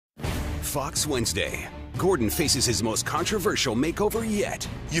Fox Wednesday. Gordon faces his most controversial makeover yet.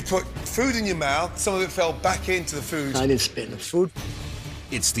 You put food in your mouth, some of it fell back into the food. I didn't spit in the food.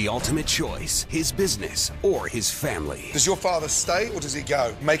 It's the ultimate choice, his business or his family. Does your father stay or does he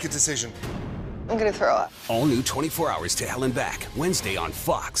go? Make a decision. I'm gonna throw up. All new 24 Hours to Hell and Back, Wednesday on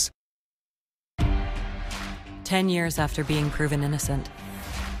Fox. 10 years after being proven innocent,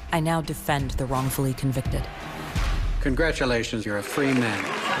 I now defend the wrongfully convicted. Congratulations, you're a free man.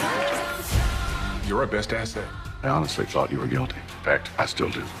 You're our best asset. I honestly thought you were guilty. In fact, I still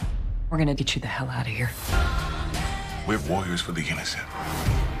do. We're gonna get you the hell out of here. We're warriors for the innocent.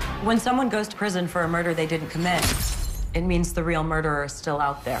 When someone goes to prison for a murder they didn't commit, it means the real murderer is still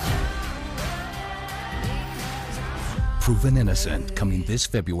out there. Proven Innocent, coming this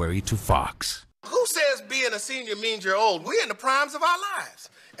February to Fox. Who says being a senior means you're old? We're in the primes of our lives.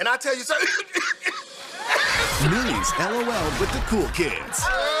 And I tell you, sir... Millie's LOL with the cool kids.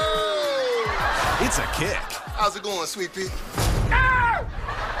 Oh. It's a kick. How's it going, sweet pea?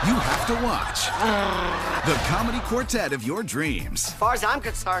 You have to watch the comedy quartet of your dreams. As far as I'm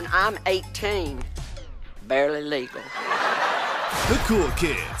concerned, I'm 18. Barely legal. The Cool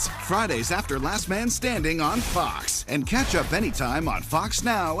Kids, Fridays after Last Man Standing on Fox. And catch up anytime on Fox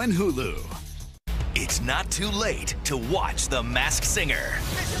Now and Hulu. It's not too late to watch The Masked Singer.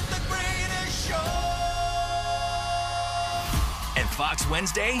 This is the greatest show. And Fox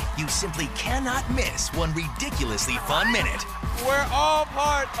Wednesday, you simply cannot miss one ridiculously fun minute. We're all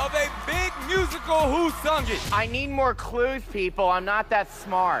part of a big musical. Who sung it? I need more clues, people. I'm not that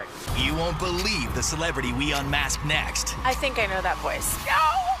smart. You won't believe the celebrity we unmask next. I think I know that voice. No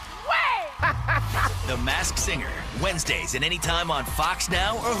way! The Masked Singer, Wednesdays and anytime on Fox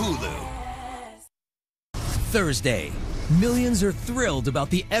Now or Hulu. Thursday, millions are thrilled about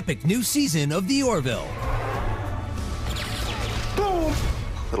the epic new season of The Orville. Boom!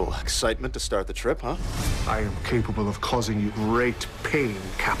 Little excitement to start the trip, huh? I am capable of causing you great pain,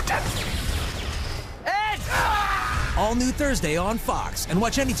 Captain. Ed! All new Thursday on Fox, and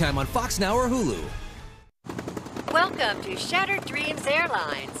watch anytime on Fox Now or Hulu. Welcome to Shattered Dreams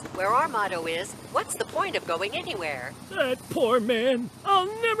Airlines, where our motto is, what's the point of going anywhere? That poor man. I'll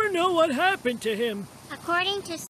never know what happened to him. According to